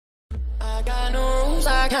I got no rules,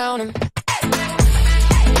 I count 'em.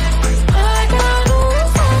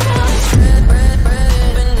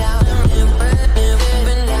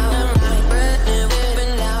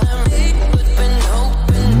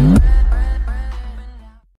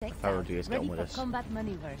 Parody is getting with us. Combat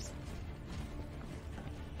maneuvers.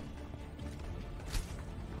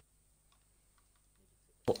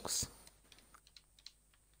 Books.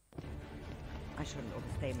 I shouldn't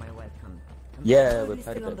overstay my welcome. Yeah, we're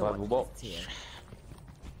playing a bit of Overwatch.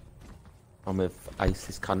 I'm with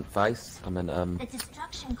ACEz cunt face. I'm in The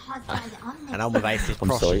destruction caused by the omnibus. And I'm with ACEz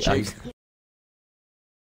I'm sorry, prostitute.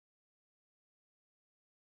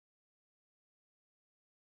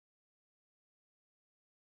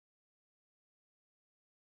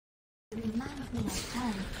 Reminds me of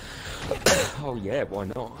home. Oh yeah, why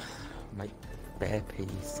not? Make bear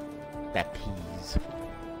peas. Bear peas.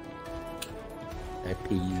 Bear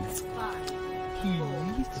peas.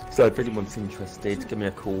 So if anyone's interested, give me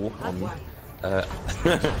a call on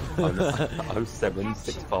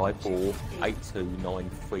 07654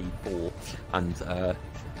 82934 and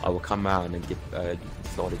I will come round and give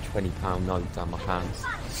slide a £20 note down my hands.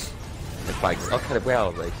 The fakes. Okay, where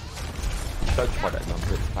are they? Don't try that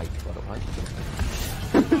number, it's fake by the way.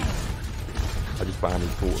 I just randomly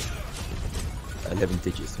thought 11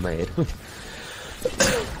 digits mad.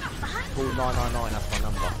 4999, that's my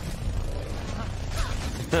number.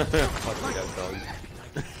 Oh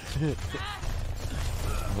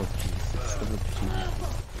Jesus, oh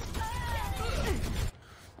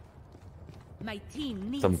My team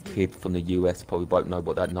needs some kid from the US probably won't know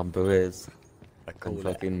what that number is. I call it.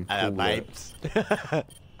 Fucking Babes.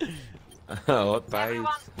 Oh,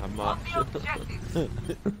 babes, how much?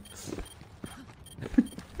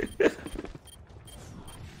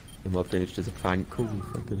 Am I finished as a prank call?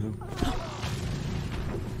 Fucking hell.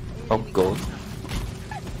 Oh god.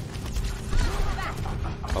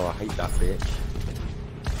 Oh, I hate that bitch.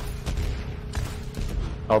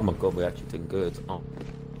 Oh my god, we're actually doing good. Oh.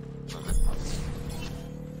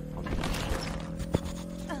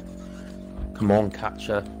 Come on,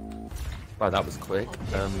 catcher. Wow, that was quick.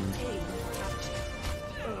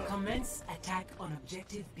 Commence attack on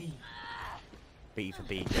objective B. B for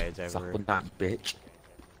BJ's Suck over on it. that bitch.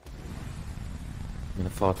 I'm in a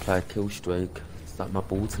 5-player kill streak. Suck my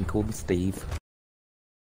balls and call me Steve.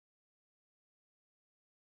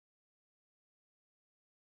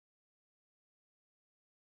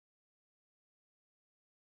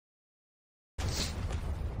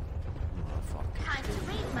 Time to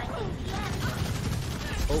raise my APM.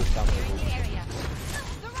 Oh, down the wall.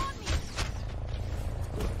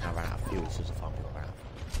 I ran out of fuel, so it's a fun people ran out.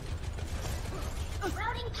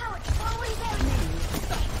 Routing power to always there.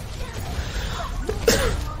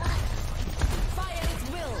 Fire its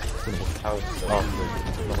will.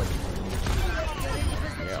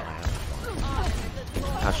 Yeah, I am.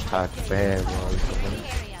 Hashtag fair.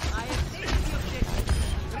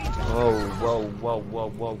 Whoa, whoa, whoa, whoa,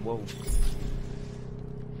 whoa, whoa.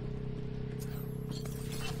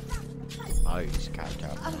 Oh, you just catch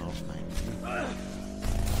up. Oh, mate.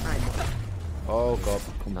 Oh god.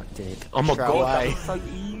 On that dick. Oh my Straight god, away. that was so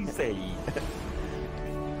easy.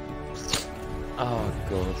 Oh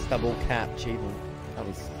god. Double cap achievement. That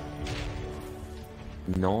was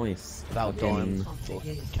nice. Without dying.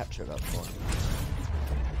 Capture that point.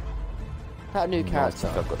 That new Nice, character.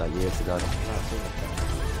 I got that years ago.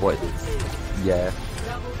 What? Yeah.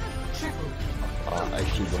 I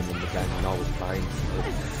actually won in the game when I was playing.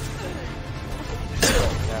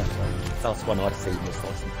 That's when I'd seen this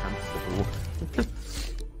like some hamster ball.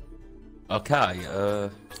 Okay,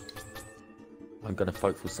 I'm gonna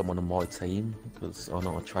vote for someone on my team because I'm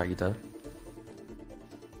not a trader.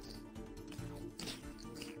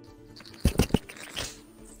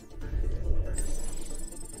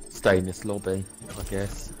 Stay in this lobby, I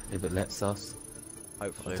guess, if it lets us.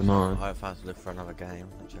 Hopefully. I dunno. I hope I have to live for another game.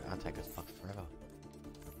 I'll take us fucking forever.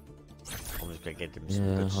 I'm just gonna get them some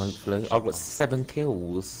Yeah, good hopefully. I've got 7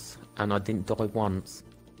 kills and I didn't die once.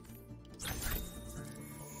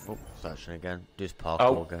 Oh, searching again. Do this parkour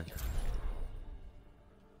Oh. again.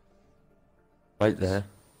 Right there.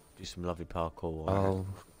 Do some lovely parkour. Oh.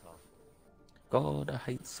 God, I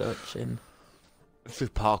hate searching. Let's do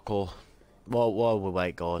parkour. While we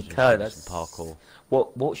wait, guys. Okay, do that's some parkour.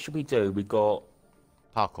 What should we do? We got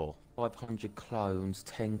Parkour. 500 clones,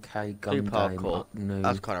 10k gun Do game, parkour. new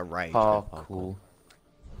That's kind of range. parkour.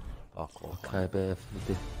 Parkour. Okay, a bit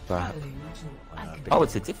back. Oh,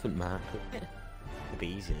 it's a different map. Could be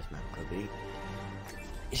easy, this map could be.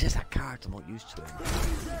 It's just that character I'm not used to him.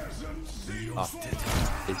 Oh,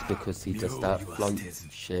 It's because he does that float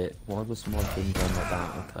shit. Why was my thing going like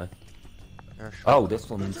that? Okay. Oh, this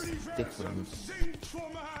one's different.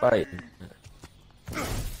 Wait.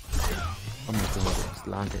 Oh my god, it's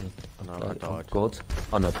lagging. Oh no, I Oh died. god.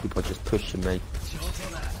 Oh no, people are just pushing me.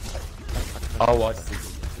 Oh, I see.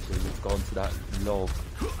 We've gone to that log.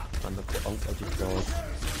 And look at, oh, I just died.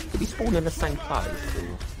 Did we spawn in the same place?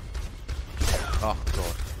 Or? Oh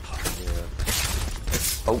god. Yeah.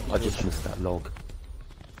 Oh, I just missed that log.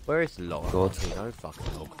 Where is the log? God. No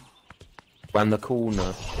fucking log. Round the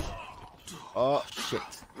corner. Oh shit.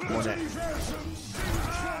 I'm on it.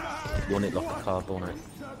 You want it like a carb on it.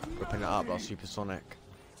 Ripping it up like supersonic.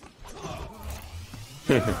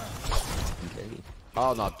 Okay.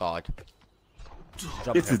 Oh no, I died.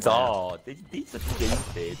 Jump This is everywhere. hard. These are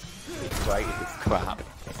stupid. It's great, it's crap.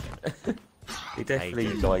 They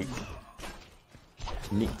definitely like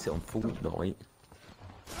nicked it on Fortnite.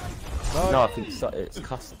 No, I think so, it's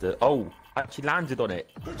custard. Oh, actually landed on it.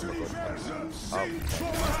 Oh,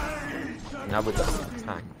 now we're just in the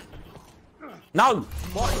tank. No!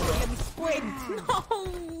 Why did you let me sprint? No!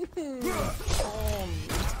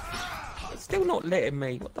 It's still not letting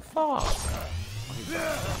me. What the fuck? I think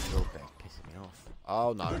that's a little bit pissing me off.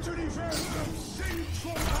 Oh no.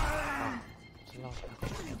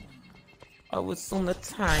 I was on the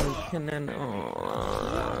tank and then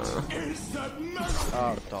Oh,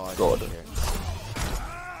 died. God. Shit.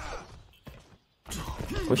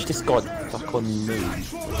 Wish this guy fuck on me.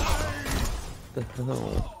 The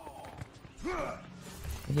hell?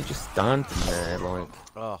 And you're just standing there like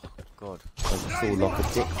Oh god. I just saw like a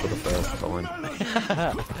dick for the first time.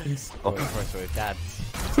 Oh, impressed with dads.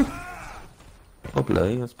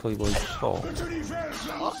 Probably, that's probably why he's shot.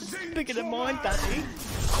 Oh, it's bigger than mine, daddy.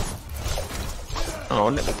 Oh,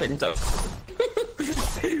 never been done.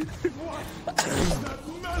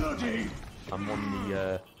 I'm on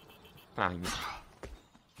the tank.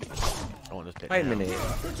 I want this bit. Wait a minute. I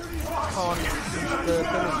can't the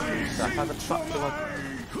ability to how the fuck do I...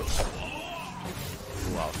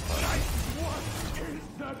 Wow.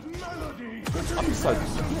 I'm so...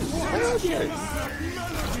 Where are you?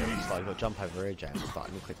 So you got to jump over here, James. It's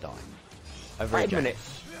like nuclear dying. Over Wait a here, minute.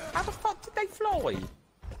 James. How the fuck did they fly?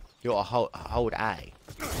 You got to hold A.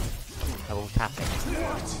 Double tap it.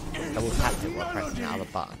 Double tap it while pressing the other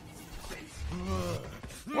button.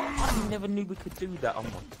 What? I never knew we could do that. Oh my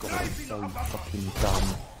god, I'm so fucking dumb.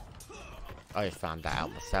 I just found that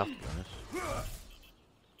out myself, to be honest.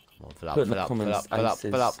 Come on, fill up, Put in fill the up, fill comments, up, fill up,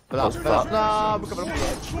 ACEz. fill up, fill up, Oh, fill up. fuck. No, we're coming up.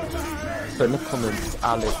 Put in the comments,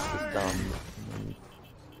 Alex is dumb.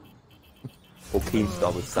 Or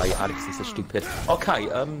Keemstar would say Alex is a stupid. Okay,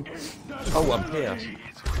 oh, I'm here.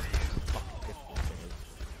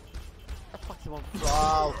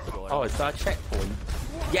 Oh, is that a checkpoint?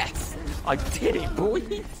 Yes! I did it,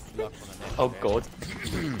 boys! Oh god.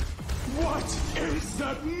 What is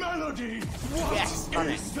that melody? Yes, done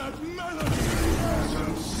it. That melody?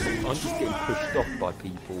 I'm just getting pushed off by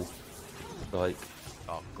people. Like,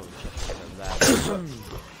 Oh god, shit, there.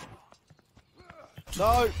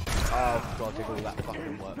 No! Oh god, did all that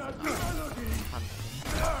fucking work for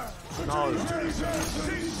that. no.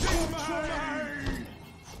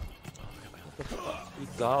 You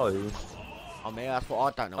go. I mean, that's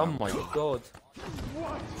what I don't know. Oh my god.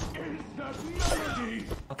 What is that melody?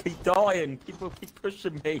 I keep dying. People keep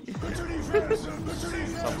pushing me.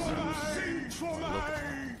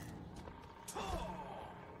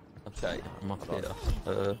 Okay, I'm up here.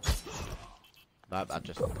 No, that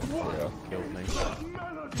just Yeah. killed me.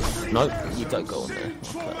 No, you don't go on there.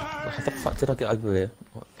 Okay. How the fuck did I get over here?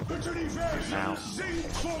 What? Now.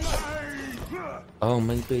 Oh,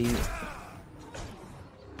 maybe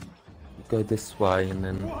go this way and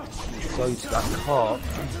then go to that car.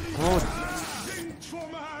 God,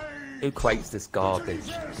 who creates this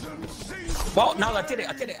garbage? What? No, I did it.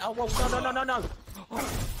 I did it. Oh, well, no.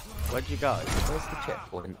 Where'd you go? Where's the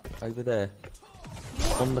checkpoint? Over there.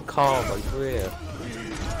 On the car over here.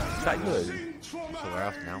 Is that you? Somewhere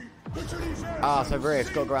else now. Ah, it's over here. It's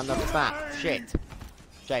got to go around the map. Shit.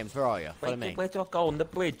 James, where are you? Follow me. Where do I go? On the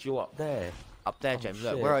bridge? You're up there. Up there, James.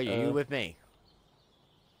 Look, shit, where are you? You with me?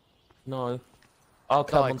 No. I'll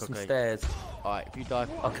come Die on some quickly. stairs. Alright, if you die...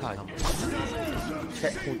 Okay.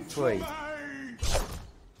 Checkpoint 3.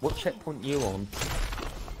 What checkpoint you on?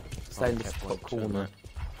 Stay in the checkpoint top two. corner.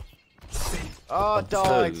 Oh, I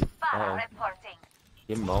died! 2. Oh,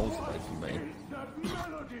 you're miles away from me.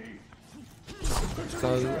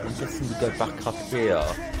 So, I'm guessing you go back up here.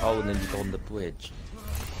 Oh, and then you go on the bridge.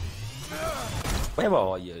 Where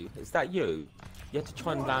are you? Is that you? You have to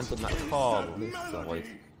try and land on that car on this side.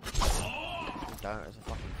 Don't, there's a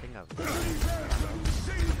fucking thing over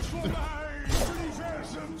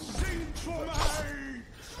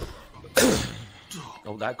there.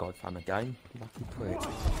 Oh, that guy found a game. Lucky prick. Is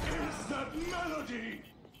that melody?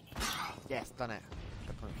 Yes, done it.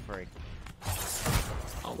 3.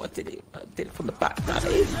 Oh, I did it. I did it from the back, daddy.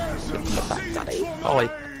 Did it from the back, daddy. Oh,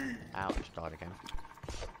 Ouch, died again.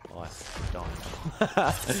 Alright, dying.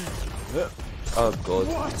 oh god.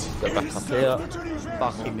 Go back up here.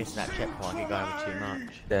 Fucking missing that checkpoint, I keep going over too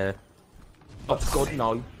much. There. Oh god,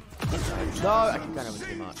 no. No, I keep going over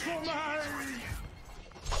too much.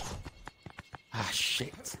 Ah,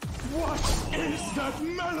 shit. What is that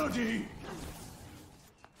melody?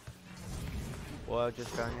 Well,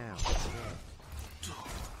 just going out.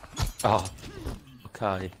 Oh.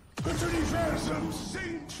 Okay. Universum,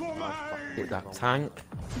 sing for me. Hit that tank.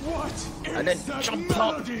 What And then is that jump up.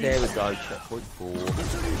 melody? There we go. Checkpoint 4.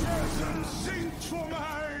 Universum, sing for me.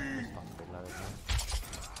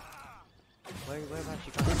 Whereabouts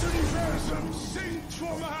you going? Universum, sing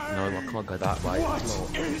for me. No, I can't go that way.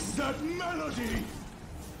 What is that melody?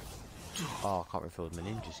 Oh, I can't refill my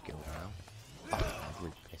ninja skill now. Fuck, I've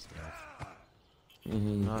really pissed me off.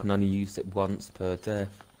 You can only use it once per death.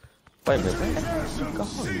 Wait a minute, where the hell Universum, go?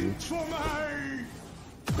 sing for me.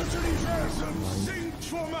 Universum, sing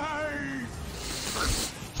for me.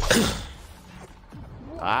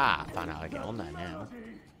 Ah, I found out how to get on there now.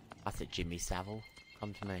 That's it, Jimmy Savile.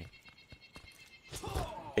 Come to me.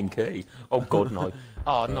 Pinky. Oh god, no.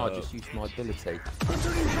 Oh no, I just used my ability.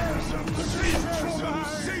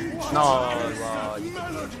 No, I'm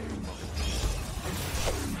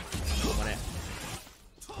on it.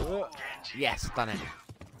 Yes, done it.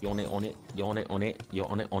 you're on it, on it, you're on it, on it, you're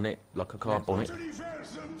on it, on it, like a car on it.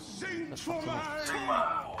 Universum, sing for me.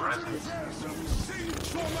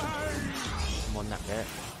 I'm on that bit.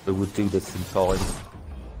 We would do this in time.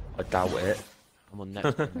 I doubt it. I'm on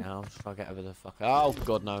next bit now. Just try to get over the fuck. Oh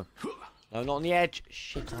god, no. No, not on the edge.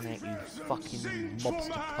 Shit on it, you fucking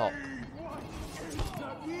mobster cock.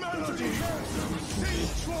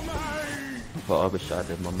 But I wish I had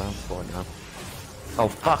it in my mouth right now. Oh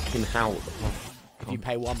fucking hell. If you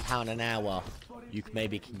pay £1 an hour, you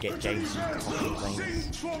maybe can get James some coffee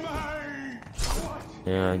planes.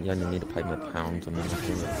 Yeah, you only need to pay me £1 and then I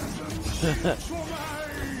do it.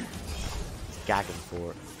 Gagging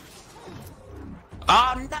for it.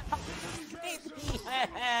 Oh no! Give me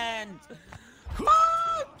hand!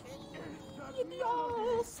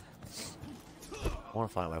 I want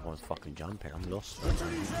to find out where everyone's fucking jumping. I'm lost.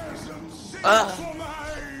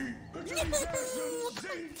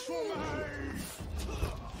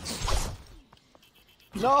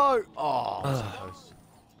 No! Oh, close.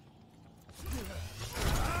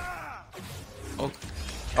 Oh,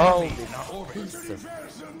 oh, piece of...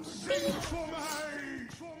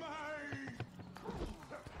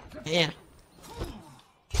 Yeah.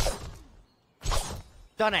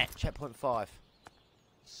 Done it! Checkpoint 5.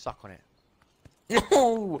 Suck on it.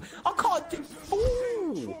 No! I can't do...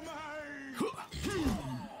 Ooh.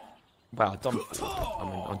 Wow, done. I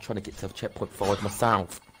mean, I'm trying to get to checkpoint 5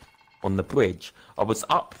 myself. On the bridge. I was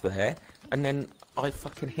up there, and then I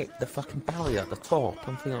fucking hit the fucking barrier at the top.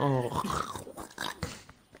 I'm thinking, oh...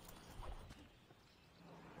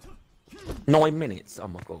 9 minutes. Oh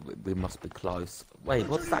my god, we must be close. Wait,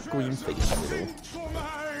 what's that green thing in the middle?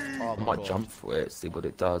 Oh, I might jump for it, see what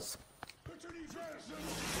it does.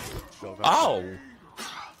 Go. Oh!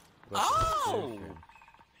 Oh!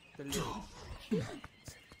 Good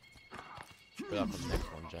luck on the next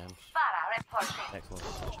one, James. Next one's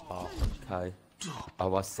such a bar. Okay.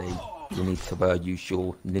 Oh, I see. You need to use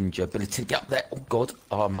your ninja ability to get up there. Oh god,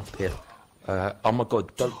 oh, I'm up here. Oh my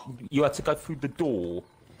god, don't... You had to go through the door.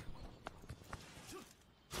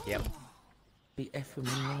 Yep. The effing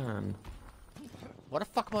man. What the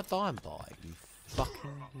fuck am I dying by, you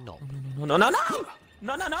fucking knob? No, no, no, no!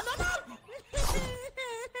 No, no, no, no, no!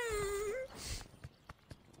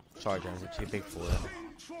 Sorry, James, it's too big for it.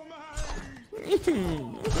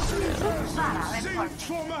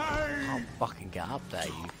 Can't fucking get up there,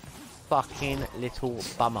 you fucking little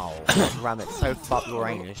bumhole. Ram it so fuck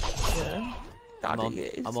Uranus. I'm on.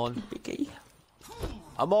 I'm on. Biggie.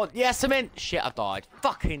 I'm on. Yes, I'm in. Shit, I died.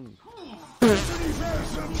 Fucking. I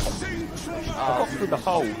got through the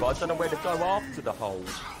hole, but I don't know where to go after the hole.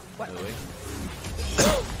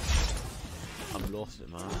 I'm lost,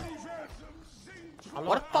 man.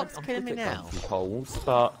 What the fuck's killing me now? Holes,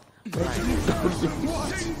 but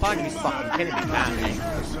Finally, fucking killing me, man.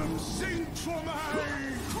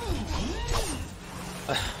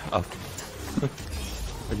 Oh.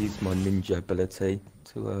 I used my ninja ability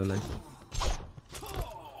too early.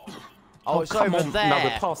 Oh, it's come over on. there. No,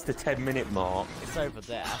 we're past the 10-minute mark. It's over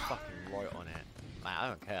there. I'm fucking right on it. Man, I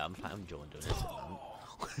don't care. I'm enjoying doing this at the moment.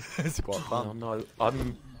 It's quite fun. Oh, no,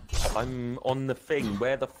 I'm I'm on the thing.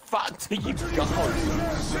 Where the fuck do you go?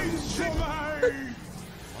 Sing for me! I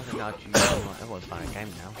don't know how to use it. Everyone's playing a game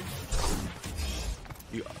now.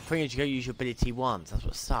 Thing is, you go use your ability once. That's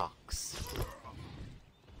what sucks.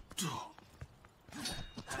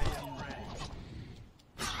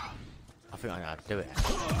 I think I know how to do it.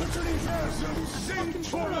 Sing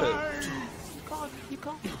for me! You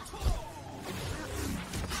can't.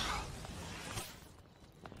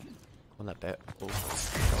 On that bit.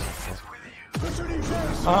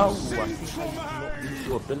 Oh, use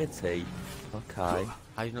your ability. Okay.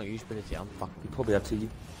 How do you not use ability? I'm fucking. You probably have to.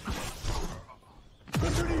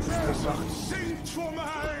 Sing for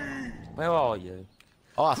me! Where are you?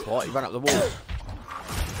 Oh, that's what. You ran up the wall.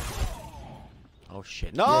 Oh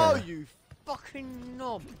shit! No, Yeah. you fucking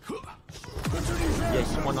knob! Yeah,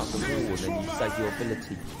 you run up the wall and then you save your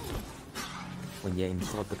ability when you're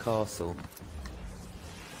inside the castle.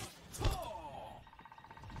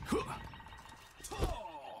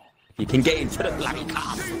 You can get into the bloody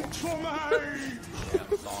castle. Sing for me!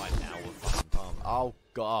 Oh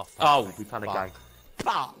god. Oh, we found a Fuck. game.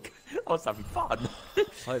 Fuck! I was having fun.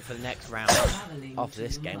 Hope for the next round. After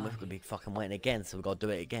this game, we're gonna be fucking waiting again, so we gotta do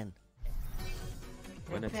it again.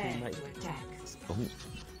 When a Prepare teammate. to attack. Oh,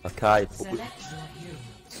 okay. Select your hero.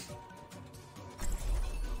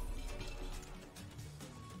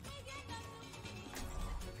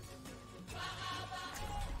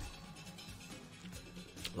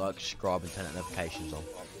 Like, subscribe and turn the notifications on.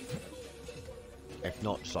 If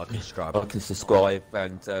not, just like and subscribe. I can subscribe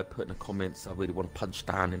and put in the comments. I really want to punch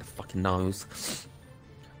Dan in the fucking nose.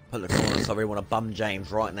 Put in the comments, I really want to bum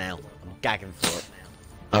James right now. I'm gagging for it.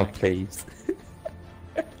 Oh please.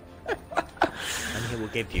 And he will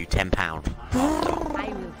give you £10. I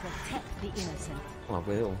will protect the innocent. I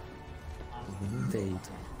will. Indeed.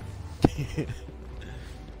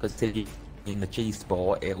 Because in the G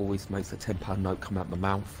spot, it always makes a £10 note come out my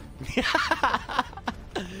mouth.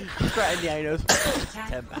 Straight in the anus.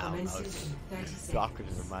 Attack £10 commences in 30 So I seconds. could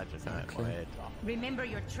just imagine that in my head. Remember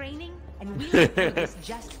your training, and we will do this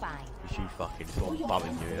just fine. She fucking sort of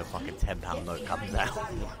bumming you and a fucking £10 note comes out.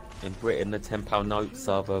 In Britain, the £10 notes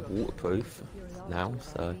are waterproof now,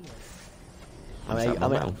 so.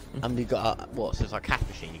 You got a, what? So it's like a cash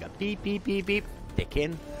machine. You go beep beep beep beep. Dick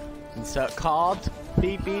in. Insert card.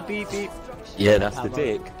 Beep beep beep beep. Yeah, that's the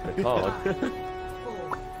dick, the card.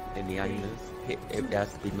 In the anus. It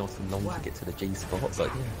has to be nice and long to get to the G spot, but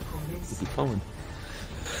yeah, it'll be fine.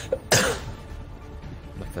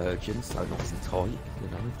 I'm a virgin, so nice and tight, you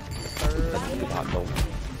know. Don't be that long.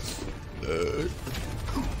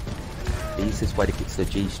 The easiest way to get to the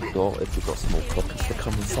G spot if you've got small cock is to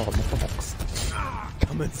come inside my box.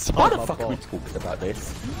 Come inside. Why the fuck are we talking about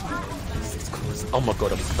this? Jesus Christ. Oh my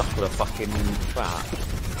god, I'm stuck with a fucking trap.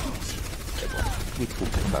 We're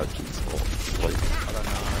talking about G spot. Like, I don't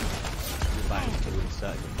know. You're back to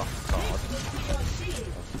insert your fucking card.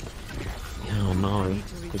 yeah, I know.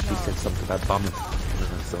 Because she said something about bum.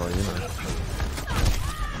 So, you know.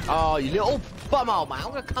 Oh, you little bumhole, man. I'm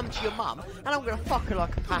gonna come to your mum and I'm gonna fuck her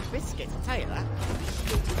like a pack of biscuits, I'll tell you that.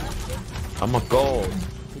 Oh my god.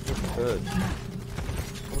 He just hurt.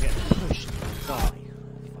 I'm gonna get pushed and die.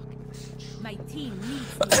 My team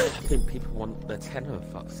needs I think people want their tenor,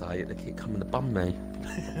 fuck's sake. They keep coming to bum me.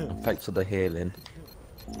 And thanks for the healing.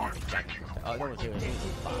 Oh, no one's hearing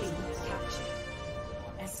anything.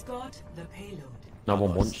 Escort the payload. No one I've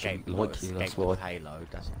got wants escape- you like you, that's escape why. Payload,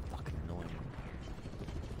 that's fucking annoying.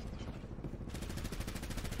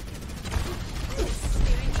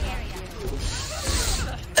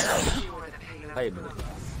 Wait a minute.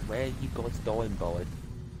 Where are you guys dying by?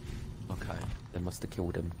 Okay, they must have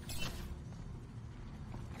killed him.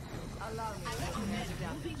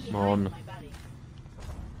 Come on.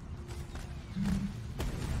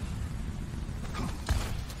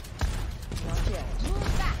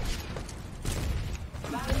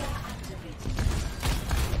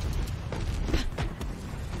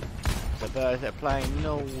 The birds are playing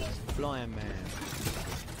no flying man.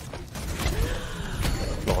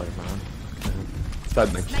 Flying man.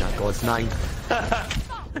 Don't mention that guy's name.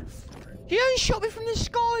 You only shot me from the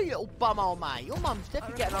sky, you little bumhole, mate. Your mum's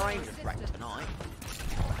definitely getting her angels wrecked tonight.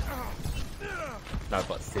 No,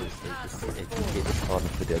 but seriously, just, if you get this part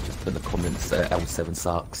of the video, just put in the comments L7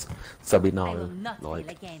 sucks. So we I will know, not like,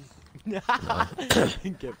 kill again.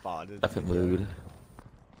 Get pardoned. nothing rude.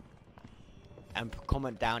 And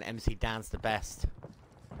comment down, MC Dan's the best.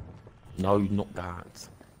 No, not that.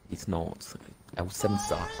 He's not. L7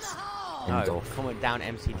 sucks. End No, off. comment down,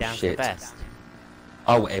 MC Dan's Shit. the best.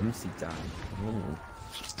 Oh, MC Dan.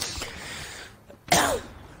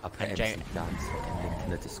 I'll put And MC James- Dan's link in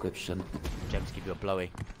the description. James give you a blowy.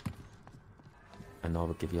 And I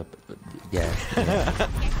will give you a... Yeah.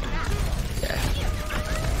 Yeah.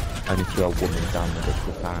 Only if you're a woman down with a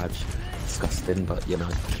little badge. Disgusting, but you know.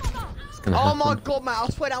 It's gonna happen. my god, mate, I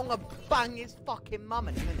swear I'm gonna bang his fucking mum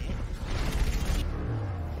in a minute.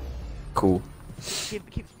 Cool.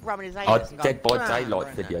 Keeps rubbing his Our anus and going, Dead by "Blah," Daylight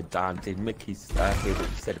right video, now. Dan, did Mickey's hear what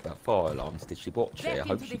you said about fire alarms? Did she watch it? I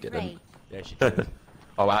hope she didn't. Yeah, she did.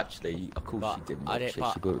 Oh, actually, of course But she didn't I watch didn't, it.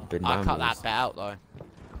 but She would have been I cut mammals. that bit out though.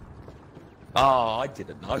 Oh, I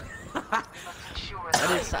didn't know. I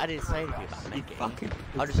didn't say anything about Mickey. fucking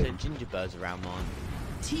I just said gingerbreads around mine.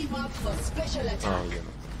 Team up for special attack. Oh, yeah.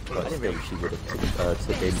 But still, she would have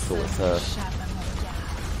took him towards her.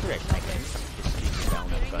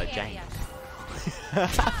 James.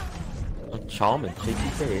 Oh, charming, cheeky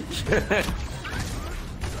bitch.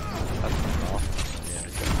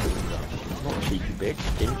 Not cheeky bitch,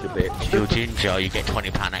 ginger bitch. If you're ginger, you get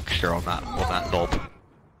 £20 extra on that knob.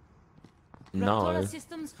 No.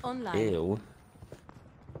 Systems online. Ew.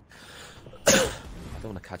 I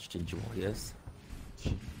don't want to catch ginger warriors.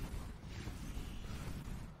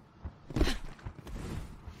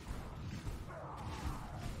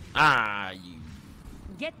 Ah, you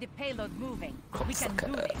Get the payload moving. We can do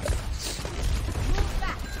cocksucker. it. Move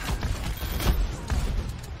back.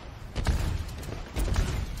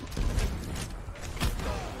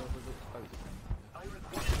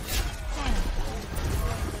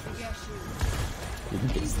 You can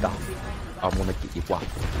get stuff. I want to get you one.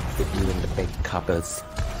 Get you in the big covers.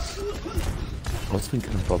 I was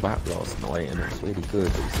thinking about that last night and it was really good.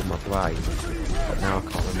 It was in my brain. But now I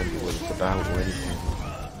can't remember what it's about or anything.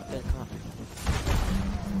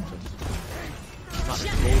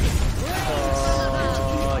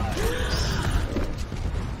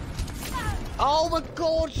 Oh my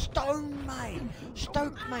god, Stone, mate!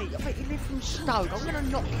 Stoke, mate, I bet you live from Stoke. I'm gonna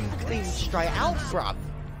knock you clean straight out, bruv.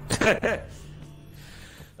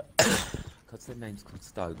 Because their name's called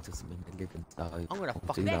Stoke doesn't mean they live in Stoke. I'm gonna Do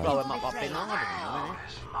fucking that. blow him up up in Ireland,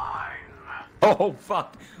 Oh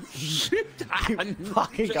fuck! man.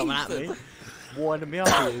 Fucking coming at me. Winding me up,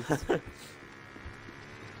 he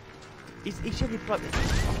is. He's only bloke that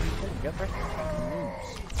go for it.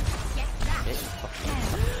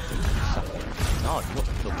 No, you're not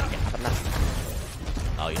gonna kill me again. Have enough.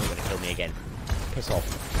 Oh, you're not gonna kill me again. Piss off.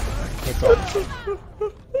 Piss off.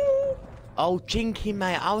 Oh, Jinky,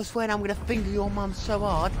 mate, I was swearing I'm gonna finger your mum so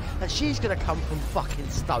hard that she's gonna come from fucking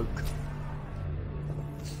Stoke.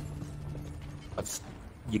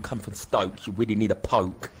 You come from Stoke, you really need a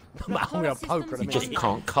poke. I'm gonna poke her in a You just minute.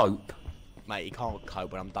 can't cope. Mate, he can't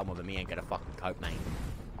cope when I'm done with him. He ain't gonna fucking cope, mate.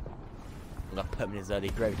 I'm gonna put him in his early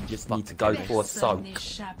grave. You just need to go for a soak.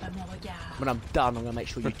 When I'm done, I'm gonna make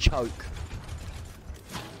sure you choke.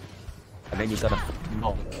 And then you're gonna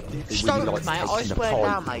knock. Stoke, mate, I swear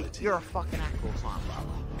down, mate. You're a fucking hack or something, brother.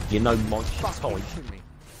 You know Mike's Fucking type. kill me.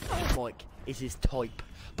 Mike is his type,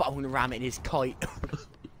 but I'm gonna ram it in his kite.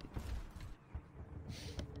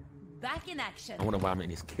 Back in action. I want to ram it in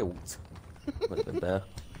his kilt. Would have been there.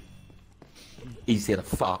 Easier to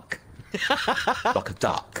fuck. Like a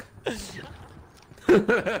duck.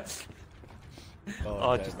 I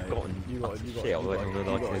just gotten shit. I went on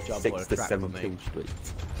like a 6 to 7 kill streak.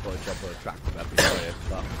 Got to jump on a track from every player,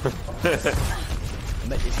 but... I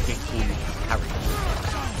met this kid called Harry.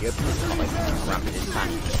 He opened his kite and rammed it in his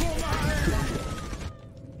hand.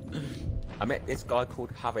 I met this guy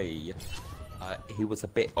called Harry. He was a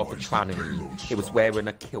bit of a tranny. He was wearing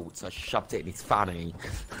a kilt, so I shoved it in his fanny.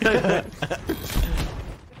 Back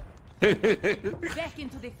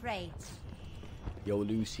into the fray. Yo,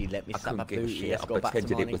 Lucy, let me I slap a couldn't give a booty. shit. Let's I go back to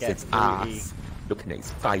pretended it mine was and his get booty. ass. Looking at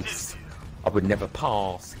his face. I would never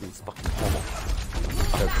pass. He was fucking hot.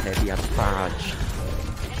 I don't care if he had a badge.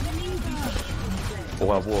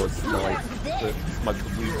 Or I was like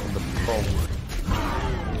smoking weed on the phone.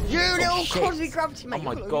 You little shit. cosy gravity, mate. Oh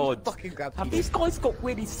my You little god. fucking gravity. Have these guys got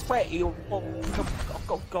really sweaty or I've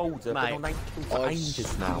got golden, but Mate, on for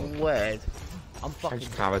ages now. Weird. I'm fucking...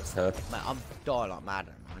 Change character. Mate, I'm dying like mad.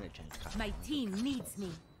 I'm gonna change character. My team needs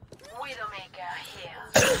me. Widowmaker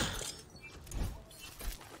here.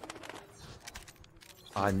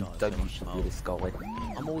 I don't usually do this guy.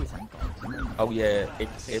 I'm always like God. Oh yeah,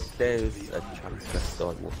 if there's a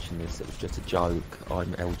transvestite watching this, it was just a joke.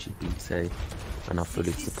 I'm LGBT and I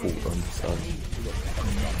fully support them, so I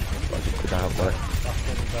just put out there.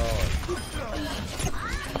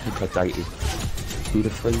 I think I dated 2 to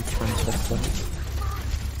 3 transvestites.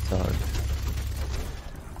 So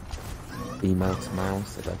female to male,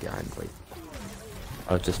 so they get angry.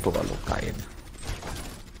 I just thought I'd look that in.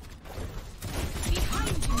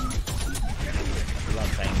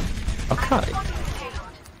 Okay.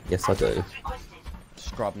 Yes, I do.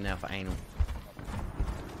 scrub now for anal.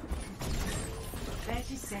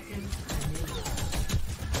 30 seconds.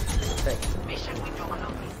 Mission withdrawn.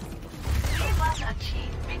 Give us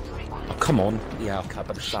achieve victory. Oh, come on. Yeah, okay,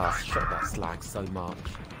 but the shaft shot that slag so much.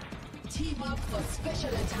 Team up for special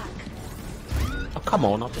attack. Oh, come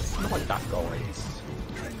on, I just sniped that guy.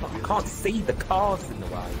 I can't see the cars in the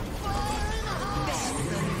way.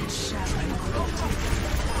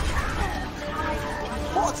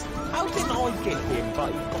 What? How didn't I get him,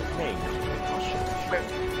 but he got me?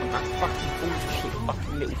 That's fucking bullshit,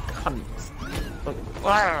 fucking little cunts. Like,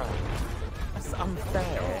 that's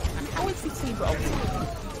unfair. And how is he team but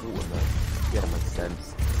yeah, that makes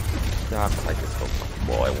sense. Now I have to take this for a fucking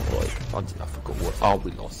while, like, I forgot what. Oh,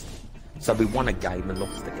 we lost. So we won a game and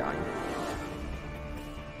lost the game.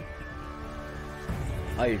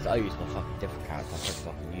 I used my fucking different character. I couldn't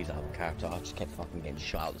fucking use that other character. I just kept fucking getting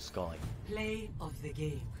shot out of the sky. Play of the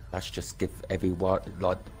game. Let's just give everyone,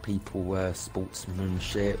 like, people,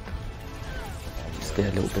 sportsmanship. Just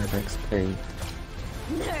get a little bit of XP.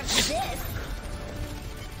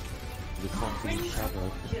 You can't do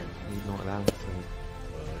shadow. You're not allowed to.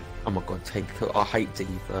 Oh my god, I hate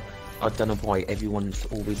Diva. I don't know why everyone's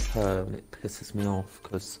always her and it pisses me off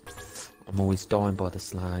because I'm always dying by the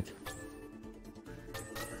slag.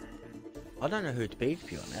 I don't know who to be, to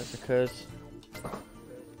be honest, because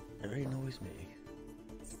it really annoys me.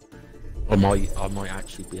 I might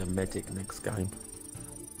actually be a medic next game.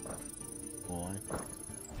 Why?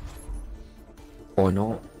 Why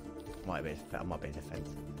not? I might be defense.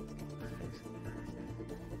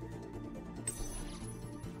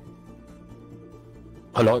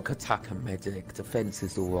 I like attack and medic. Defense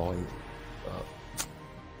is alright.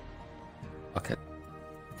 Okay.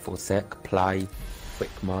 For a sec, play,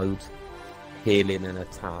 quick mode, healing and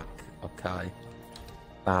attack. Okay.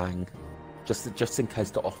 Bang. Just in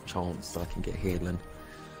case the off chance I can get healing.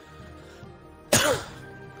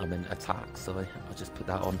 I mean attack, sorry. I'll just put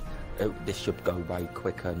that on. This should go way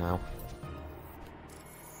quicker now.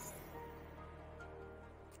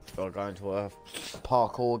 Gotta go into a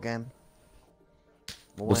parkour again.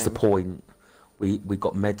 What's the point? We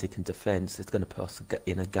got medic and defense. It's gonna put us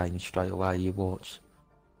in a game straight away. You watch.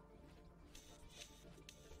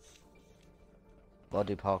 I'll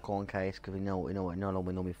do parkour in case, because we know what we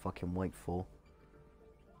normally fucking wait for.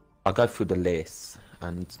 I'll go through the list,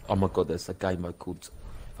 and oh my god, there's a game mode called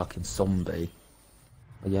fucking Zombie.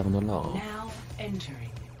 Are you having a laugh? Now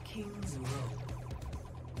entering King's Row.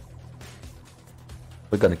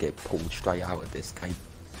 We're gonna get pulled straight out of this game.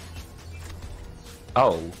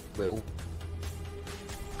 Oh, Will.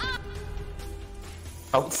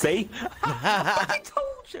 Oh, see? I fucking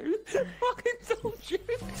told you! Fucking told you!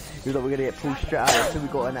 You thought we're gonna get pulled straight out, so we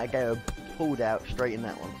got in that game and pulled out straight in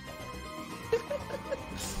that one.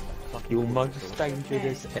 You're most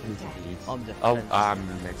dangerous enemies. I'm defense. Oh,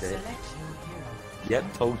 I'm medic.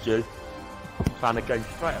 Yep, told you. Trying to go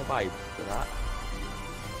straight away for that.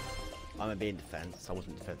 I'm gonna be in defense. I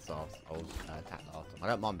wasn't defense last. I was attack last time. I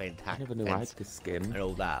don't mind being attacked. I never knew I had this skin. And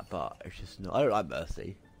all that, but it's just not. I don't like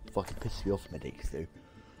Mercy. It fucking pisses me off, medics do.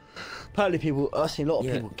 Apparently, I've seen a lot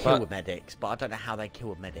of people kill with medics, but I don't know how they kill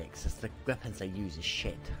with medics. It's the weapons they use is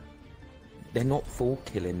shit. They're not for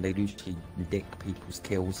killing. They usually nick people's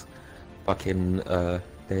kills. Fucking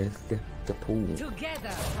there's the pool.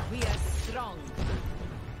 Together we are strong.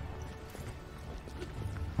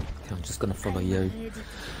 Okay, I'm just gonna follow you.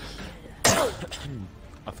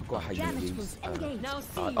 I forgot how you use.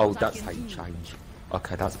 Oh, that's how you change.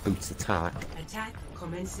 Okay, that's boots attack. Attack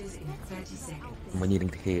commences in 30 seconds. And when you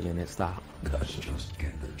need healing, it's that. Ready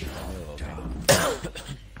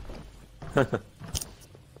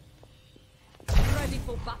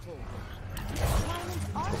for battle.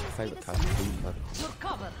 What's your favourite character?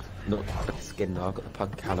 Not the skin though, I've got the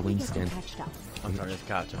punk Halloween skin. I'm trying this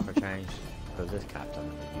character for a change. Because this character I'm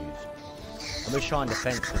gonna use. I'm just trying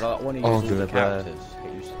defense because I want to use all the characters.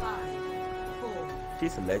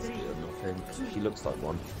 She's a lesbian, I think. She looks like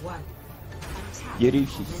one. You do,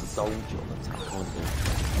 she's a soldier on attack, aren't you?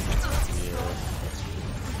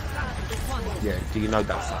 Yeah, do you know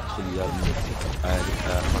that's actually female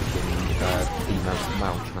to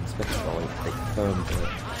male transvestite? They confirmed it.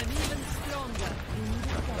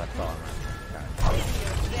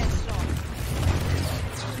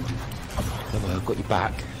 Don't worry, I've got your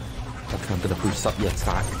back. Okay, I'm gonna boost up your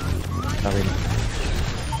attack. Go in.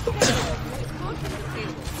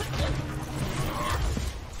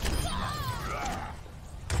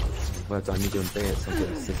 Well done, you're doing bits. I'm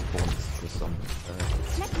getting 6 points for some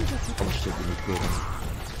shit in the good.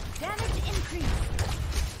 Damage increase.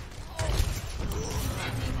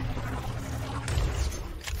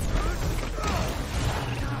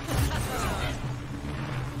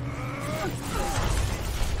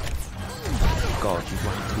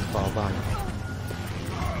 way too far away.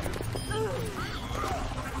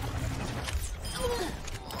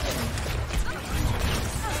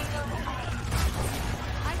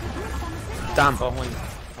 Damn, behind.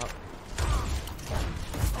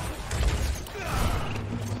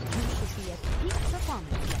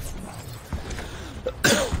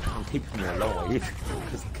 I'm keeping you alive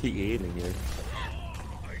because I keep healing you.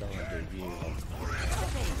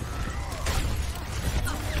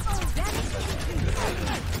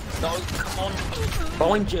 No, come on.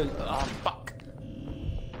 Behind you. Oh, fuck.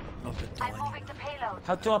 I'm moving the payload.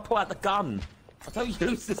 How do I pull out the gun? I don't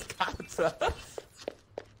use this character.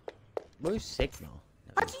 Where's Signal?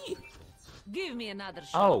 How do you... Give me another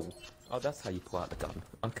shot. Oh, that's how you pull out the gun.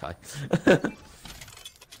 Okay.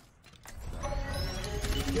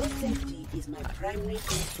 Your safety is my primary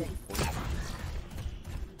concern.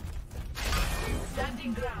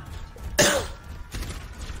 Standing ground.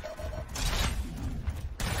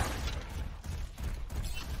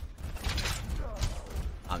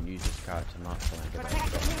 I'm using this character not to like it.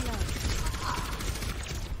 Protect the payload.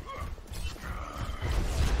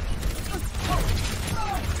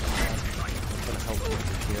 I'm gonna help him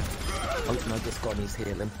here. Oh no, this guy needs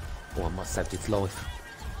healing. Oh, I must save his life.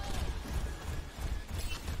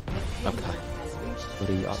 Okay. What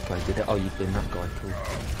are you upgraded it? Oh, you've been that guy. Cool.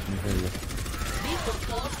 Can hear you.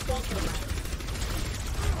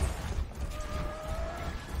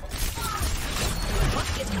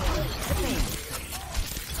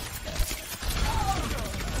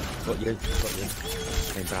 Got you.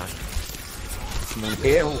 Came back. Someone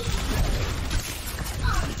heal.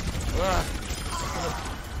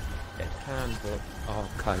 It can, but oh,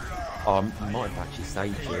 okay. I might have actually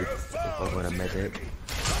saved you if I went a medic.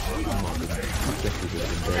 I might be definitely been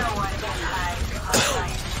dead. No one can hide from my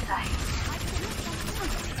sight.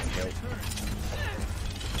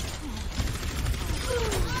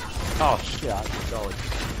 Oh shit! I died.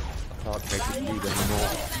 I can't take the lead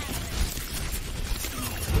anymore.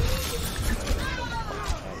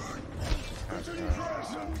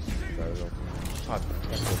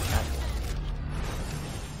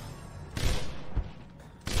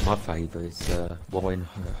 My favourite is wine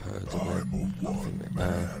heard of it. I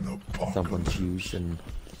think someone's using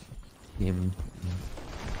him.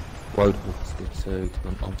 Roadhog's good too.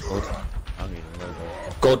 Oh god. I'm using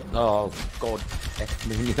Roadhog. God, oh god. F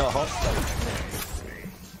me off.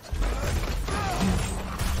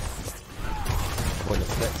 Well, the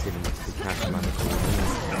flexing is the cash manager.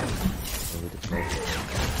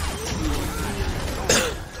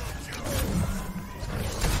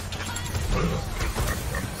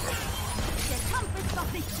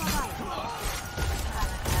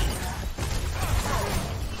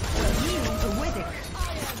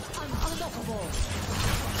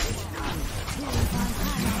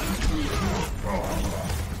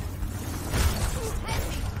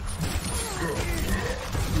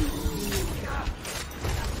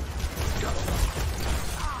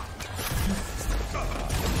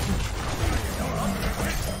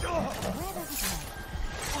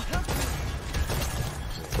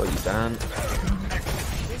 Got you down.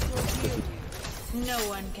 No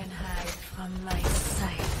one can hide from my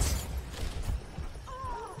sight.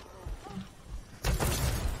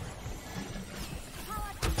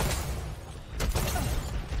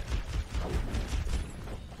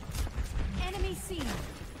 Enemy seen.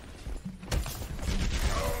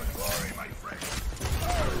 Don't worry, my friend.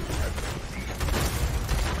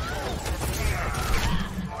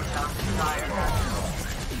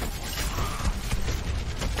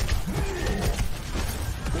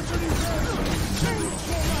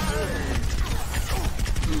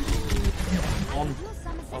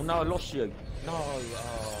 Oh no, I lost you. No, oh,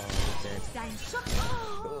 dead. Dein Schock.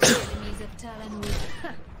 Enemies of Talon with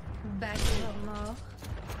back your mouth.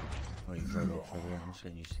 Oh, you very well for everyone. I'm just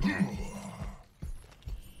gonna use the attack.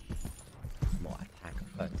 More attack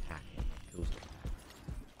for attack. Kills them.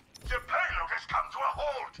 The payload has come to a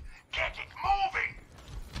halt. Get it moving.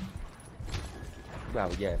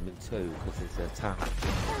 Well, yeah, me too, because it's an attack.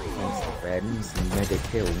 Constant friends and medic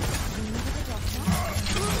kills.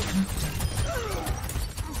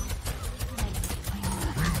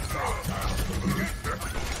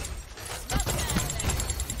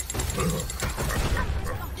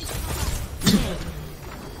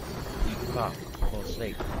 Fuck, fall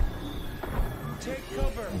asleep. Take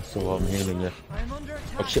cover. So I'm healing you. I'm under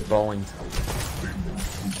attack. Oh shit, bind.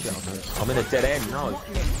 Shit, I'm in a dead end, no.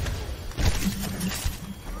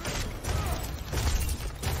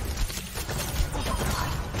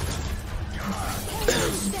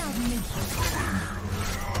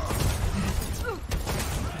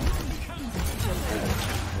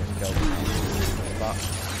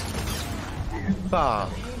 fuck?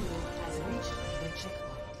 Has reached the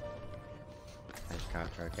checkpoint. Let's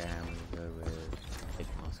character again. We go with Big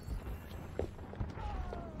Mask.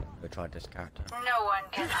 We'll try this character. No one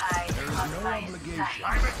can hide from my sight.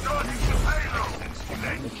 I'm exhausting the payload.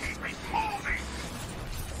 Then keep it moving.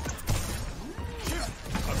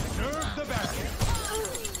 Observe the basket.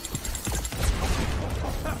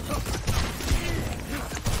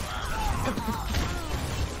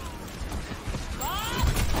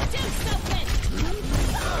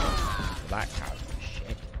 That character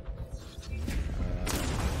shit.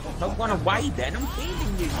 Don't run away then, I'm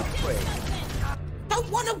healing you, you prick. Don't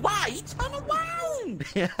run away, turn around!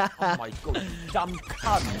 Oh my god, you dumb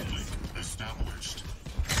cunt. Established.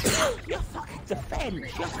 You're fucking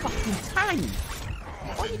defense, you're fucking tank.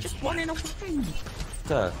 Why are you just running away?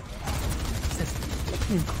 Sir, Jesus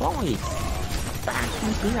fucking Christ. Back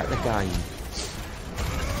and be at the game.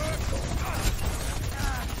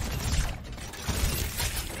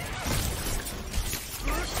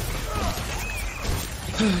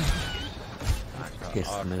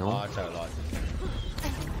 Piss me off. I don't like it.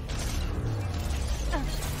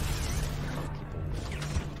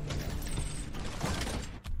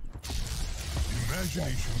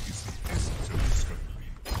 Imagination is the essence of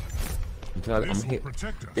discovery. I'm hit.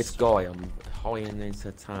 This guy, I'm high in his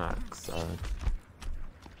attack, so.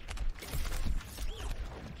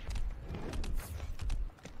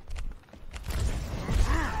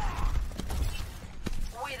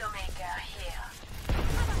 Widowmaker here.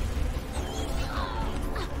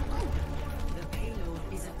 The payload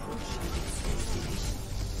is approaching its destination.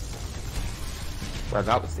 Well,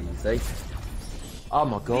 that was easy. Oh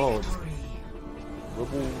my god.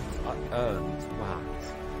 Rewards earned. Wow.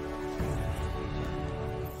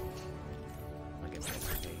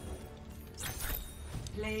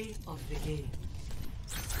 Play of the game.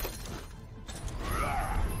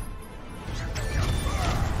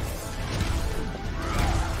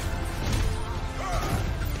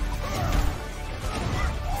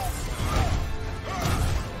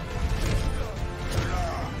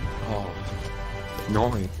 Oh,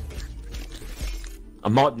 nice. I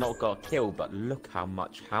might not got a kill, but look how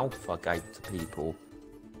much health I gave to people.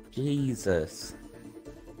 Jesus.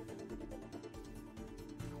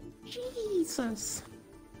 Jesus.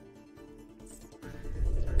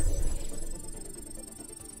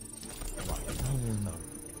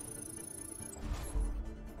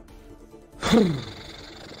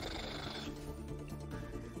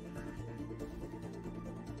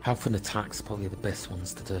 Health and attack's probably the best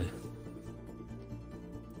ones to do.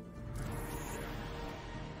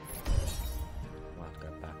 We'll have to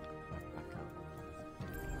go back up.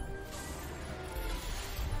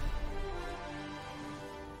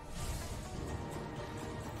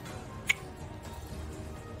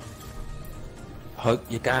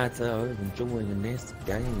 Hope you guys are enjoying this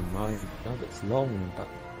game. I know it's long, but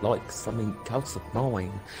like something else of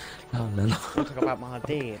mine. La, la, la. I'll talk about my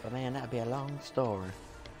idea, but man, that'd be a long story.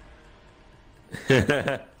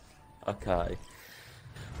 Okay.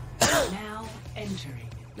 Now entering.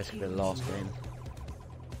 This could be the last game.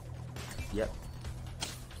 Yep.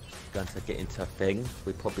 Going to get into a thing.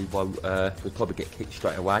 We probably won't. We probably get kicked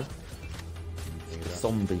straight away. The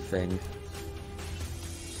zombie thing.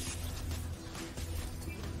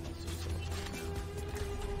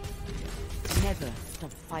 Never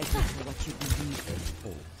stop fighting for what you believe in.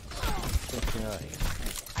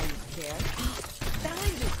 Are you scared?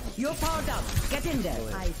 Behind you! You're powered up! Get in there!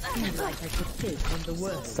 I feel like I could take on the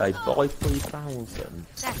world. Say buy 3,000.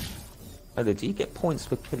 Oh, do you get points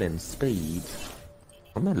for killing speed?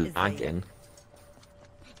 I'm lagging.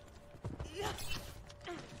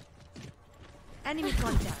 Enemy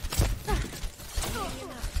contact.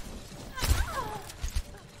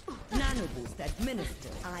 Nano boost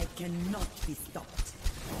administered. I cannot be stopped.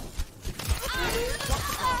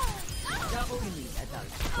 Double need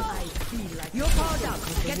adult. I feel like you're powered up.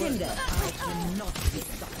 Get in there. I cannot be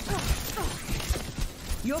stopped.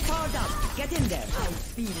 You're powered up. Get in there. I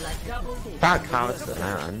feel like double hit. Bad character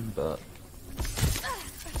man, but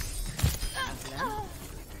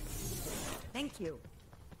Thank you.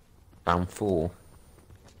 down 4.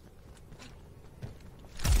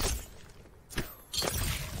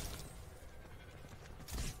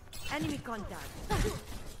 Enemy contact.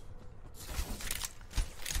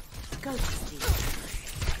 Ghost.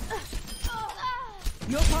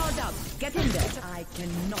 You're powered up. Get in there. I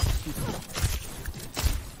cannot be stopped.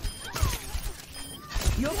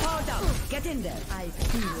 You're powered up. Get in there. I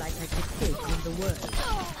feel like I could take on the world.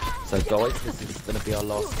 So guys, this is going to be our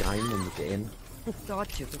last game when we get in. I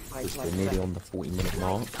thought you could fight We're like nearly that. on the 40-minute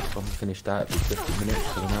mark. If I'm finished that, it'll be 50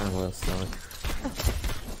 minutes to an hour, so...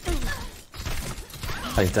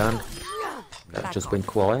 Hey Dan, that just went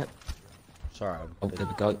quiet. Sorry. Oh, there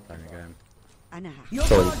we go. There we go. You're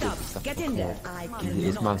Sorry, powered it's up. stuff Get on in there. quiet.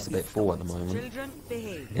 His man's a bit full at the moment. Children,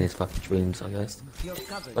 behave. In his fucking dreams, I guess. You're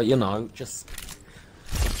covered. But you know, just.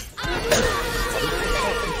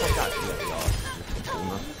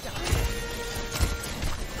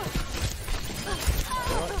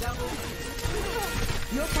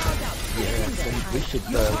 You're powered up. Yeah, we should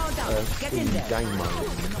You're powered up. Get in stream there. game mode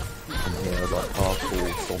and here like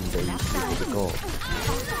hardcore zombies with the god.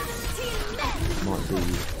 Might be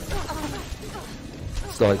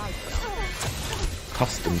it's like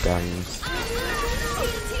custom games.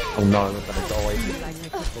 Oh no, I'm gonna die.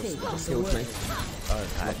 What's killed me?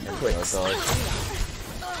 Twix.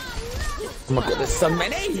 Oh my god, there's so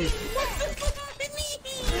many!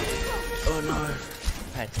 Oh no.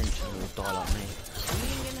 Pay attention or you'll die like me.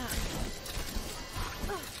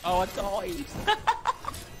 Oh, I died!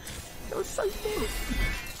 That was so good!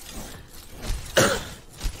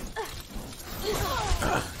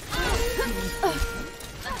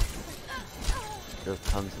 There's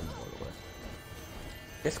tons of them, by the way.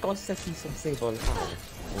 This guy says he's from Save All House.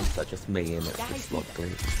 Or is that just me and it's just like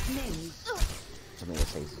glitch? Something that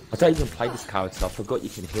says. I don't even play this character, I forgot you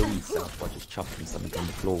can heal yourself by just chucking something on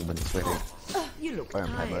the floor when it's ready. You look I don't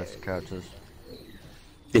play tired. most of the characters.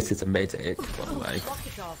 This is a medic, by the way. Walk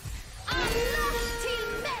it off.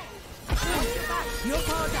 You're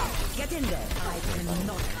powered up. Get in there. I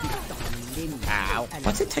cannot be stopped. Ow.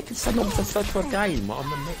 Why's it taking so long to search for a game?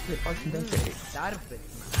 I'm a fucking medic.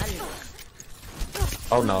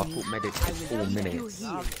 Oh no, I thought medic took 4 minutes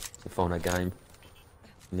to find a game.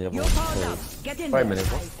 And the other You're one's powered up. 2. Get in Wait a there. minute,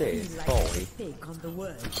 what's this? Like Boy. a mistake on the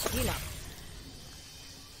word. Heal up.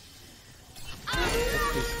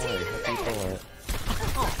 What's this boy? How do you buy it?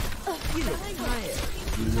 You look tired.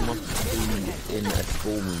 You must be in a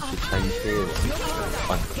form to change heroes.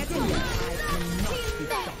 Get in there. I cannot be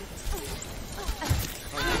stopped.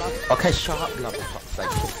 Okay, shut up, love, for fuck's sake.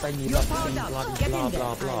 Just say you You're love powered things up. bloody Get blah in there.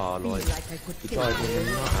 blah blah. I feel Like, like I could you kill guys you. in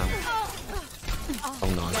the nut. Oh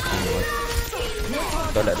no, oh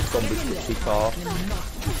no. Don't let the zombies get too far.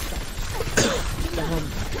 Damn,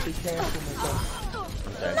 be careful, my god.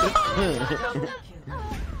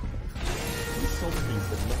 These zombies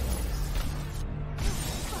are nuts.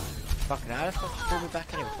 Fucking hell, let's just pull me back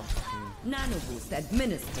in here. Nano boost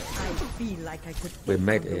administered. I feel like I could We're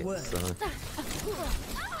think of the medics, word. so.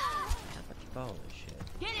 Oh shit.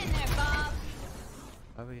 Get in there, Bob.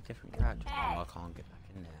 Why are we a different character? Oh, I can't get back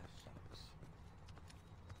in there.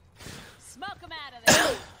 Smoke him out of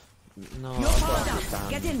there. No, You're I powered don't up. understand.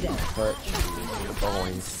 Get in there. Virtually, the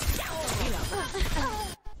boys.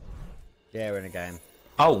 Yeah, we're in a game.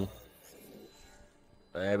 Oh!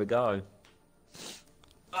 There we go.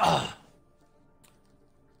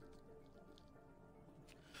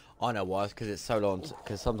 I know why, it's because it's so long,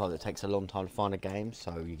 because sometimes it takes a long time to find a game,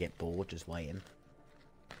 so you get bored just waiting.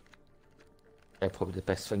 They're probably the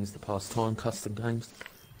best things to pass time, custom games.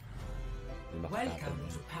 You must have them. Welcome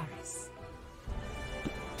to Paris.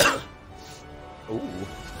 Ooh.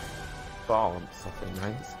 France, I think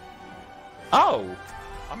names. Oh!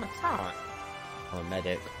 I'm attacked. I'm a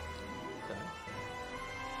medic.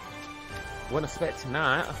 I wasn't expecting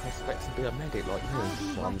that. I expect to be a medic like you.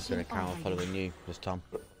 So I'm just going to carry on following you this time.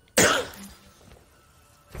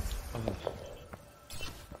 Oh.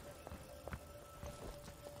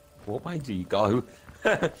 What way do you go?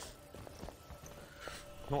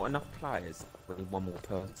 Not enough players. We need one more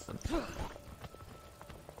person.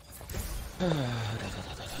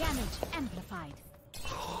 Damage amplified.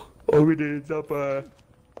 Oh, we need another.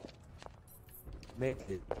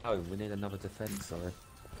 Medic. Oh, we need another defense. Sorry.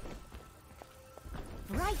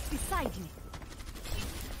 Right beside you.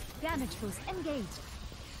 Damage boost engaged.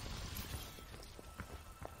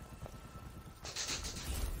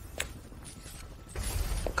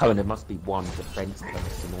 Colin, there must be one defense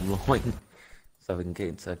person online, so we can get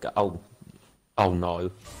into. Oh no!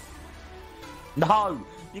 No,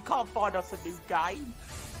 you can't find us a new game.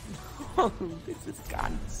 No, this is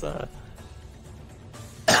cancer.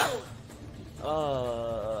 You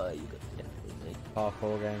got definitely.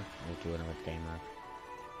 Parkour game? Or do another game mode?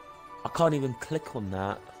 I can't even click on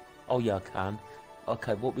that. Oh yeah, I can.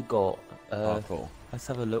 Okay, what we got? Parkour. Let's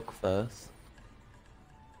have a look first.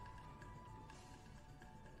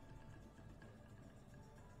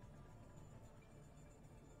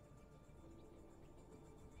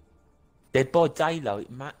 Dead by Daylight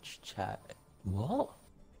match chat. What?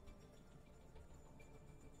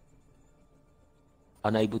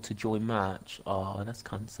 Unable to join match. Oh, that's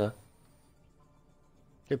cancer.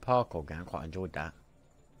 Good parkour game, quite enjoyed that.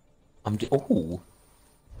 Oh.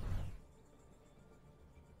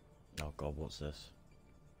 God, what's this?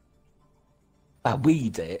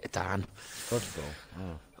 Weed it, Dan. Dodgeball.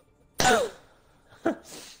 Oh.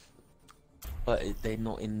 But they're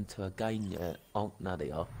not into a game yet. Oh, no,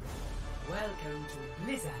 they are. Welcome to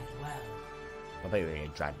Blizzard World. I bet we're gonna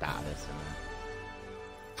get dragged out of this.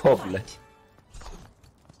 Probably.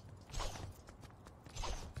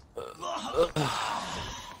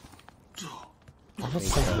 I'm not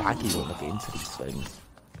so laggy when I get into these things.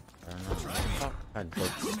 I'm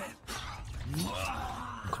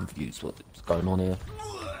confused what's going on here.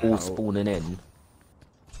 All spawning in.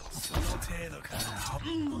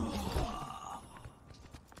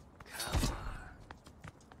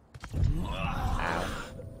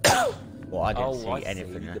 Well, I didn't see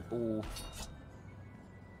anything. The ball.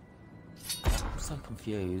 I'm so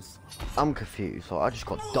confused. I'm confused. Like, I just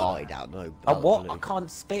got died out. No. Oh, what? I can't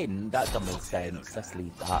spin? That doesn't make sense. Let's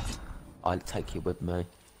leave that. I'll take you with me. What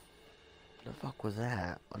the fuck was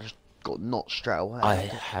that? I just got knocked straight away. I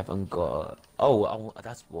haven't got. Oh,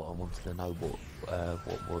 that's what I wanted to know. What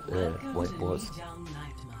it was.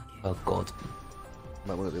 Oh God.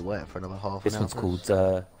 Might want to be waiting for another half. This one's called.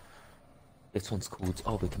 This one's called.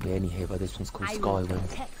 Oh, we can be any hero. This one's called Skyrim.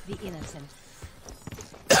 Protect the innocent.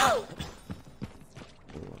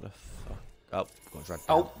 What the fuck? Oh, got dragged.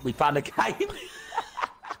 Oh, we found a game.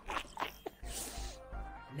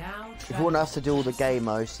 Now If you want us to do all the game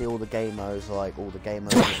modes, see all the game modes, like all the game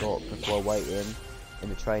modes we got before waiting in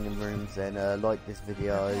the training rooms, then like this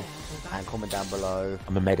video and comment down below.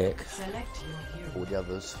 I'm a medic. select your hero. All the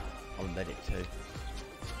others. I'm a medic too.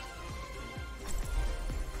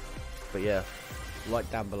 But yeah,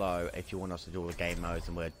 like down below if you want us to do all the game modes,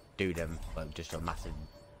 and we'll do them, but just a massive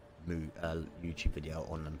YouTube video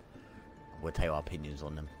on them. We'll tell you our opinions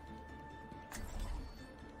on them.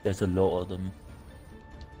 There's a lot of them.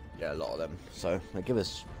 Yeah, a lot of them. So give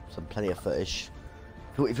us plenty of footage.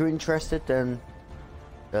 If you're interested, then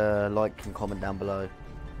like and comment down below.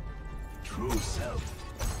 True self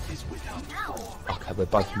is without. Okay, we're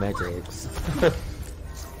both medics.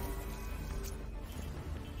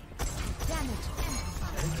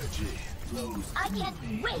 Energy flows. I can't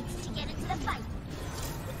wait to get into the fight.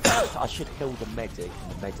 I should heal the medic,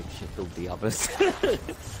 and the medic should heal the others.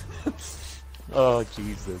 Oh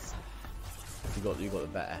Jesus! You got the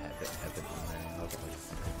better habit than me.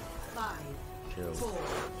 5, Chill. 4,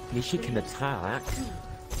 At least you can attack.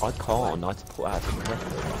 I can't. I have to put out the weapon.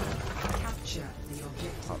 capture the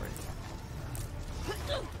objective.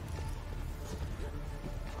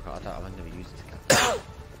 I've never used it to capture. I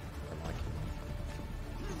don't like it.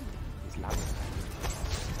 It's loud.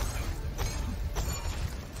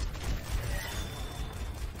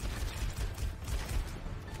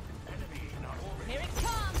 Here it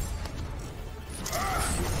comes!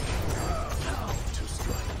 To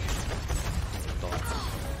strike.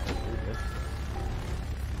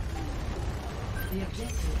 The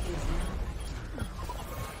objective is now.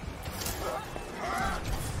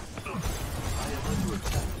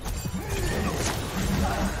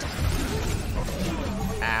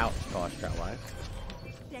 Ow! Gosh, straight away.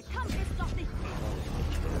 There comes this losses!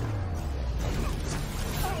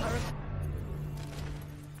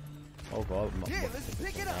 Oh god, let's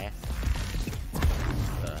pick it up.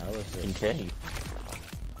 What the hell is this? Okay.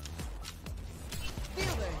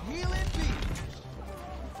 Feel the healing beat.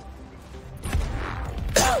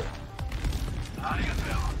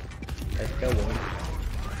 Let's go, woman.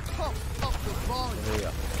 Pump up the volume. Here we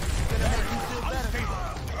go. Gonna make you feel better.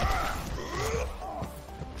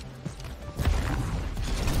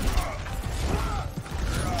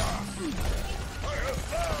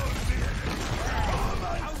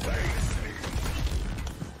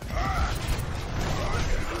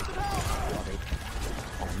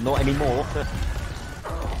 Not anymore.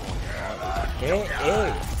 It is.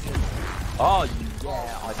 Oh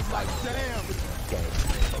yeah, I like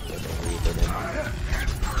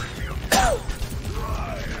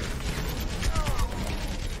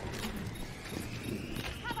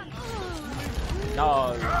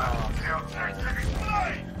No.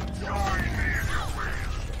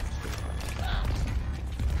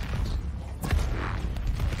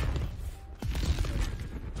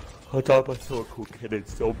 I died by someone called killing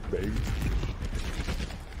zombies.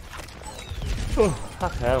 Oh,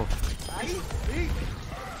 fuck hell.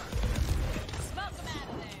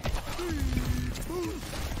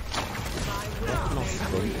 I'm not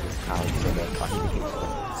sleeping this house, so I need to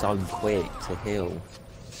get zone quick to heal.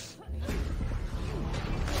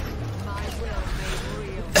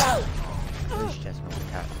 This chestnut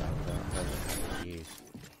cat that use.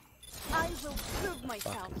 I will prove Fuck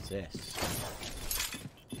myself. is this?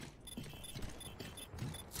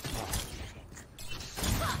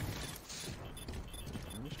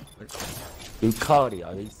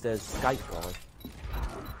 Lucario, he's the skate guy.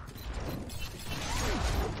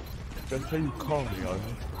 Don't say Lucario,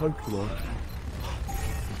 Pokemon.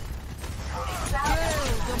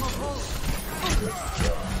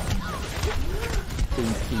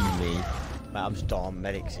 Me. Man, I'm just dying.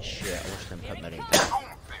 Medics is shit. I watched them put medics.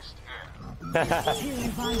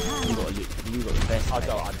 You got the best. I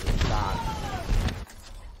don't understand.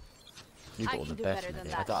 You got the best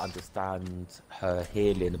medics. I don't understand her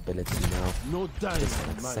healing ability now. No It doesn't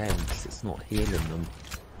make sense. It's not healing them.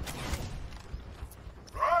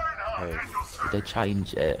 Did they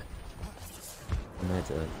change it?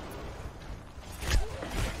 Meta.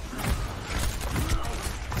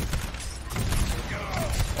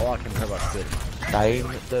 Oh, I can tell that's good. Same,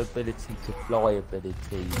 the ability to fly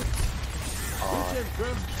ability.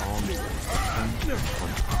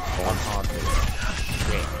 One hardly.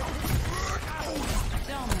 Shit.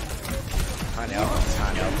 Tiny up,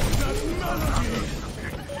 tiny up.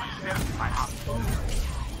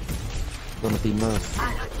 Gonna be mercy.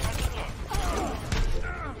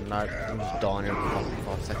 No, I'm just dying every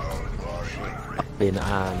 5 seconds. I've been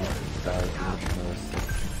and mercy.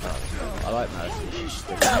 I like Mercy, she's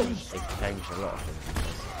still they changed a lot of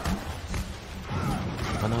things.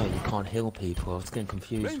 I know, you can't heal people. I was getting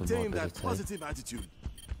confused with my Maintain that ability. positive attitude.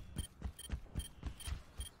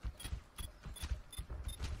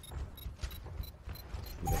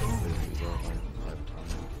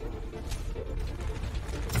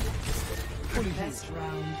 Best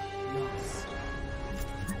round lost.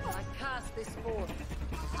 I cast this forth.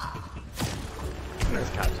 This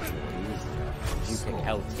character's you pick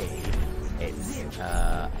LT, it's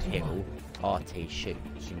heal, RT shoot,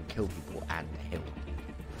 so you can kill people and heal.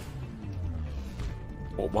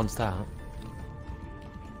 What one's that?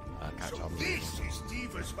 Catch on. This is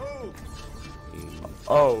Diva's home.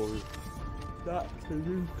 Oh, that's a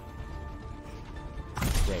new.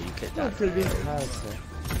 Yeah, you click that. That's a new character.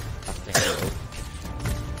 That's the heal.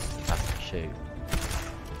 That's the shoot.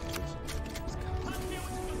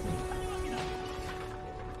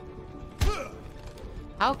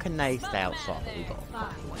 How can they stay outside? We got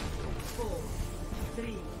 5, 4,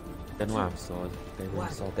 3. They're not outside. They were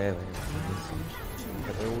outside there.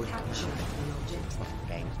 but they always come out with fucking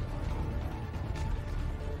games.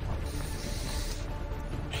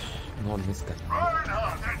 Not in this game.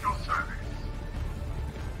 Reinhardt at your service.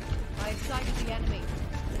 I have sighted the enemy.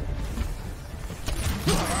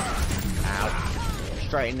 Ow.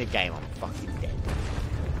 Straight in the game, I'm fucking dead.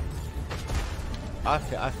 I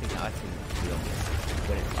think, to be honest,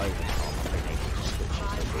 when it's overtime, I think they can switch it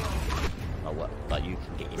to like what, like you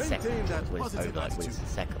can get your second turns when it's over, like when it's the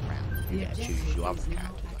second round. You get to choose your other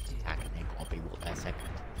character, like attack, and they've got to be what their second.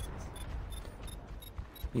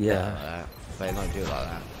 Yeah. Like that. But they don't do it like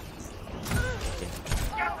that.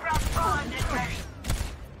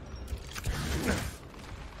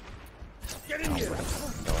 Get in here!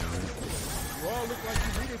 You all look like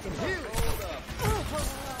you needed some healing.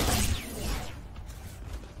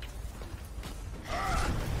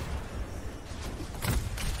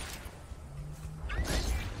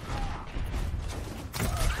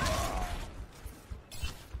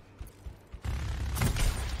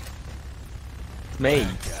 Me?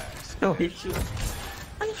 No, he shoot.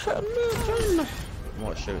 I shot him.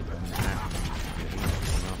 What shoot them?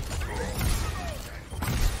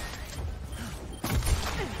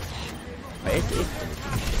 But it's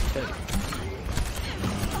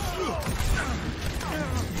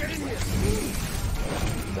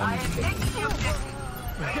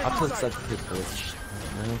I put such a good glitch.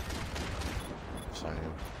 No. sorry.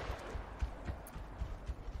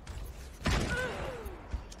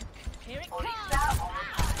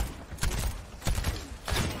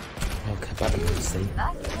 Okay, but let's see.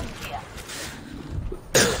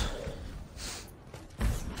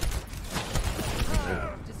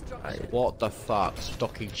 What the fuck?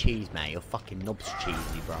 Stocky cheese, mate. You're fucking knobs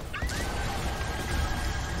cheesy, bro.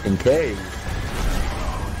 Okay.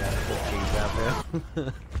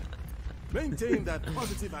 Maintain that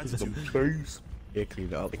positive attitude. Cheese. Yeah, clean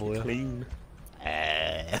it up for you. Clean.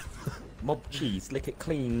 Mob cheese, lick it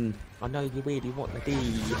clean. I know you really want the D.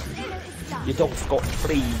 Your dog's got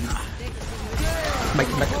fleas. Make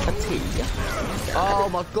a tea. Oh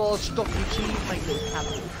my god, Stocky cheese, mate. Little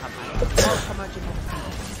capital cunt. Oh, come on, Jim.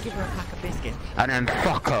 Just give her a pack of biscuits. And then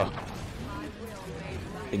fuck her.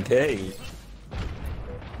 Okay.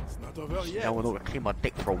 It's not over yet. Now I'm gonna clean my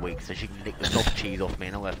dick for a week so she can lick the soft cheese off me,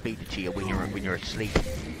 and I'm gonna feed it to you when you're asleep.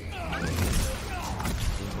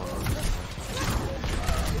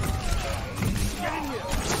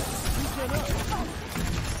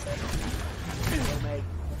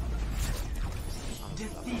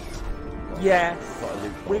 Yes, Got a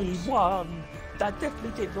loot we box. won. That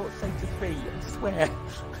definitely did not say defeat, I swear.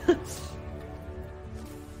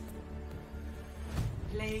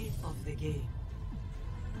 Play of the game.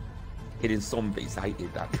 Hidden Zombies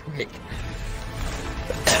hated that prick.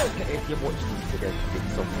 If you're watching Hidden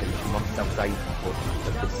Zombies, you must have Dave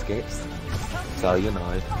watched the skits. So, you know.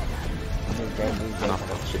 Me and Jane, And I've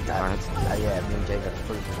watched it, yeah, Dad. me and Jane had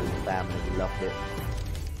proof of all the family. We loved it.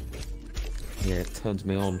 Yeah, it turns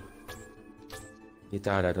me on. Your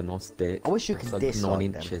dad had a nice dick. I wish you It's could like dislike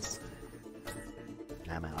 9 them. inches.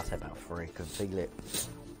 Nah, man, I say about 3. Couldn't feel it.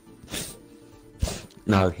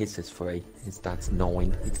 No, his is 3. His dad's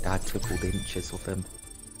 9. His dad took all the inches of him.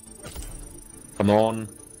 Come on.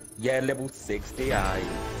 Yeah, level 68.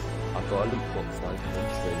 I've got a loot box though. On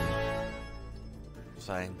stream.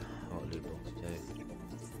 Same. I got a loot box too.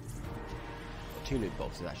 Got 2 loot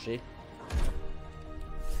boxes actually.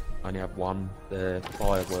 I only have one, the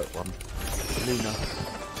firework one.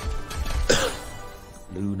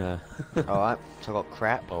 Luna. Alright, so I got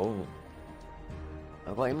crap. Oh.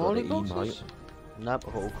 I've got any Got more the loot boxes? emote. Nope,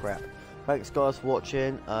 I've got all crap. Thanks guys for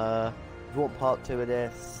watching. If you want part 2 of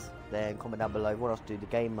this, then comment down below. If you want us to do the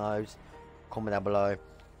game modes, comment down below.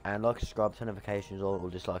 And like and subscribe, turn notifications on, or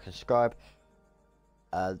just like and subscribe.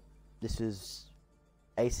 This is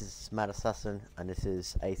ACEz MadAssassin, and this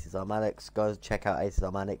is ACEz I'm Alexx. Guys, check out ACEz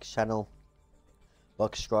I'm Alexx channel.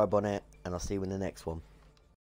 Like, subscribe on it, and I'll see you in the next one.